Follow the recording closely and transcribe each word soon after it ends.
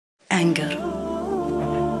anger.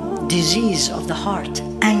 Disease of the heart,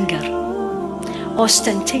 anger.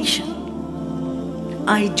 Ostentation.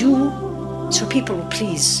 I do so people will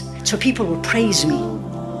please, so people will praise me.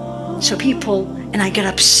 So people, and I get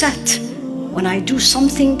upset when I do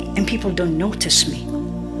something and people don't notice me.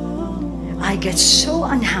 I get so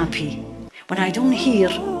unhappy when I don't hear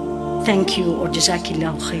thank you or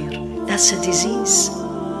Jazakillahu khair. That's a disease.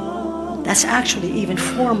 That's actually even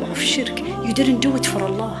form of shirk. You didn't do it for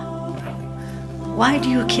Allah. Why do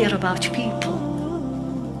you care about people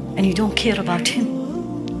and you don't care about Him?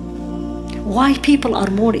 Why people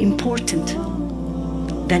are more important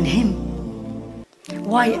than Him?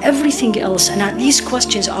 Why everything else, and these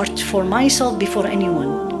questions are for myself before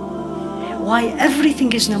anyone. Why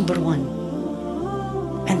everything is number one?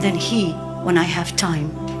 And then He, when I have time,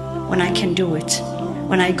 when I can do it,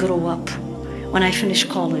 when I grow up, when I finish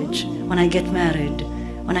college, when I get married,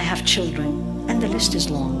 when I have children, and the list is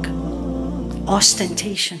long.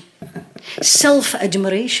 Ostentation,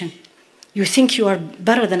 self-admiration. You think you are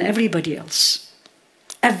better than everybody else.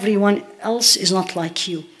 Everyone else is not like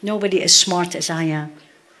you. Nobody as smart as I am.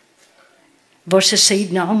 Versus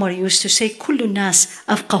Sayyidina Umar used to say, كل الناس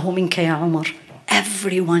أفقه منك يا عمر.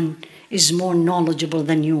 Everyone is more knowledgeable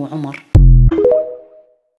than you, Umar.